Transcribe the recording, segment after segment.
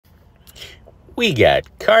We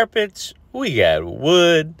got carpets, we got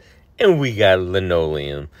wood, and we got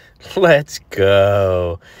linoleum. Let's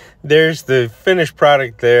go. There's the finished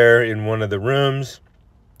product there in one of the rooms.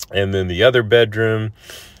 And then the other bedroom,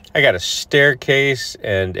 I got a staircase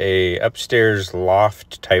and a upstairs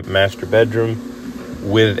loft type master bedroom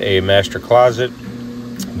with a master closet.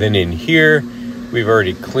 Then in here, we've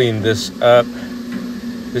already cleaned this up.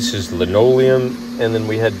 This is linoleum, and then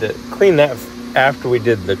we had to clean that after we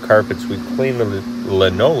did the carpets. We cleaned the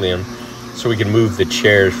linoleum so we can move the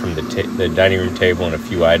chairs from the dining room table and a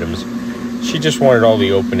few items. She just wanted all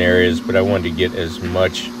the open areas, but I wanted to get as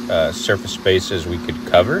much surface space as we could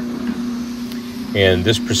cover. And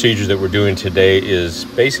this procedure that we're doing today is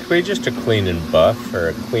basically just a clean and buff, or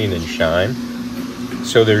a clean and shine.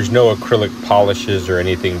 So there's no acrylic polishes or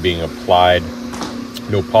anything being applied,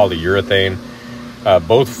 no polyurethane.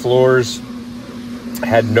 Both floors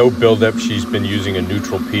had no buildup. She's been using a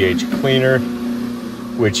neutral pH cleaner,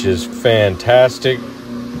 which is fantastic.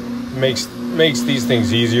 Makes these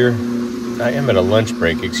things easier. I am at a lunch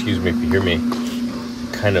break, excuse me if you hear me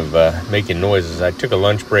kind of making noises. I took a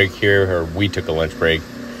lunch break here, or we took a lunch break,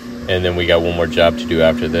 and then we got one more job to do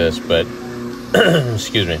after this, but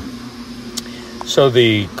excuse me. So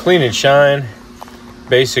the clean and shine,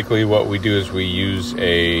 basically what we do is we use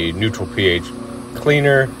a neutral pH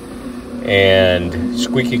cleaner and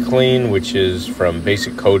Squeaky Clean, which is from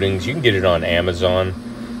Basic Coatings. You can get it on Amazon.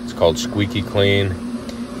 It's called Squeaky Clean.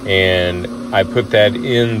 And I put that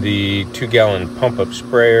in the 2-gallon pump-up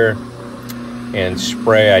sprayer and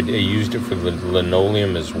spray. I used it for the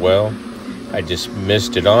linoleum as well. I just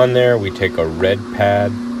mist it on there. We take a red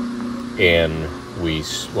pad and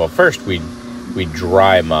first we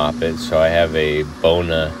dry mop it. So I have a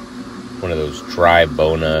Bona, one of those dry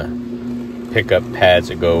Bona pickup pads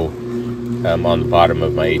that go on the bottom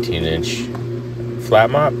of my 18-inch flat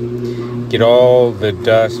mop. Get all the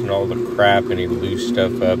dust and all the crap, any loose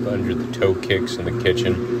stuff up under the toe kicks in the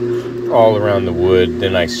kitchen, all around the wood.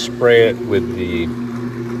 Then I spray it with the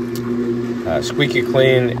Squeaky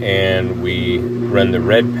Clean, and we run the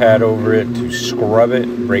red pad over it to scrub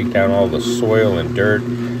it, break down all the soil and dirt.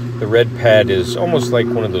 The red pad is almost like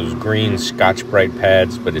one of those green Scotch-Brite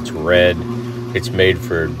pads, but it's red. It's made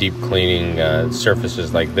for deep cleaning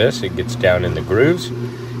surfaces like this. It gets down in the grooves.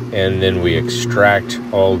 And then we extract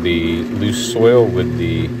all the loose soil with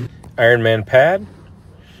the Iron Man pad.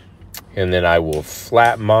 And then I will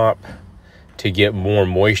flat mop to get more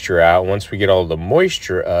moisture out. Once we get all the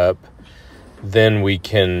moisture up, then we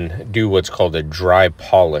can do what's called a dry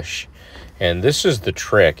polish. And this is the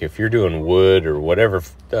trick. If you're doing wood or whatever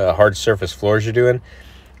hard surface floors you're doing,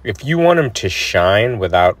 if you want them to shine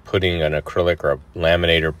without putting an acrylic or a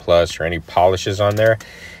laminator plus or any polishes on there,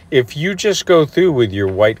 if you just go through with your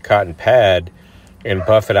white cotton pad and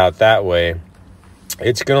buff it out that way,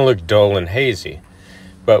 it's going to look dull and hazy.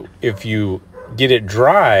 But if you get it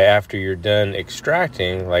dry after you're done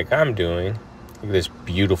extracting, like I'm doing, look at this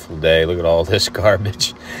beautiful day, look at all this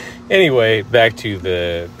garbage. Anyway, back to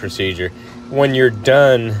the procedure. When you're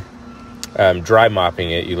done dry mopping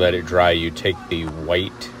it, you let it dry, you take the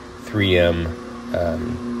white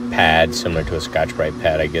 3M pad, similar to a Scotch-Brite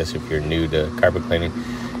pad, I guess, if you're new to carpet cleaning.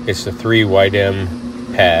 It's the 3 white M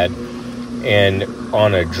pad, and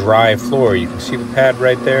on a dry floor, you can see the pad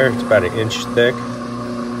right there. It's about 1 inch thick,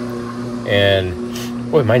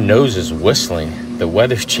 and boy, my nose is whistling. The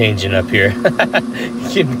weather's changing up here.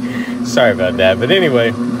 Sorry about that, but anyway,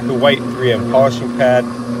 the white 3M polishing pad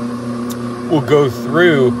will go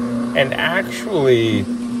through and actually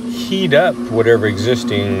heat up whatever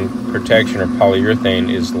existing protection or polyurethane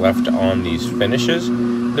is left on these finishes.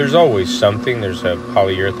 There's always something. There's a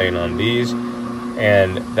polyurethane on these,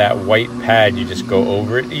 and that white pad, you just go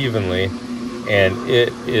over it evenly, and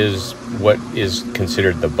it is what is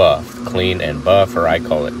considered the buff, clean and buff, or I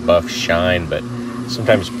call it buff shine, but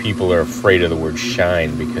sometimes people are afraid of the word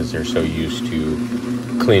shine because they're so used to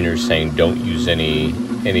cleaners saying don't use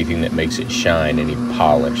anything that makes it shine, any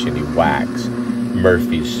polish, any wax,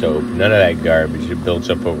 Murphy's soap, none of that garbage. It builds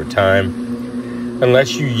up over time.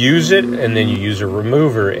 Unless you use it and then you use a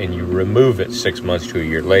remover and you remove it 6 months to a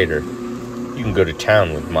year later, you can go to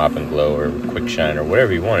town with Mop and Glow or Quick Shine or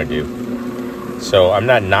whatever you want to do. So I'm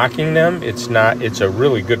not knocking them. It's a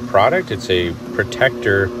really good product. It's a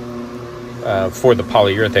protector for the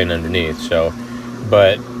polyurethane underneath. So,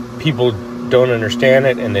 but people don't understand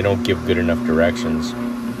it and they don't give good enough directions.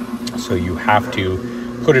 So you have to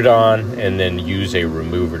put it on and then use a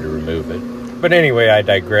remover to remove it. But anyway, I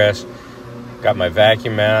digress. Got my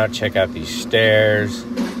vacuum out. Check out these stairs.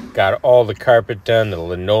 Got all the carpet done, the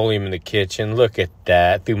linoleum in the kitchen. Look at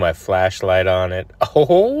that. Threw my flashlight on it.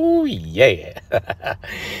 Oh, yeah.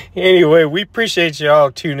 Anyway, we appreciate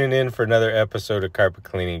y'all tuning in for another episode of Carpet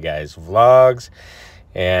Cleaning Guys Vlogs.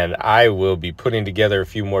 And I will be putting together a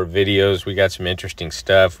few more videos. We got some interesting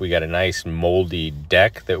stuff. We got a nice moldy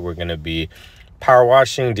deck that we're going to be power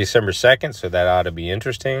washing December 2nd, so that ought to be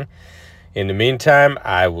interesting. In the meantime,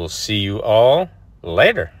 I will see you all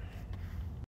later.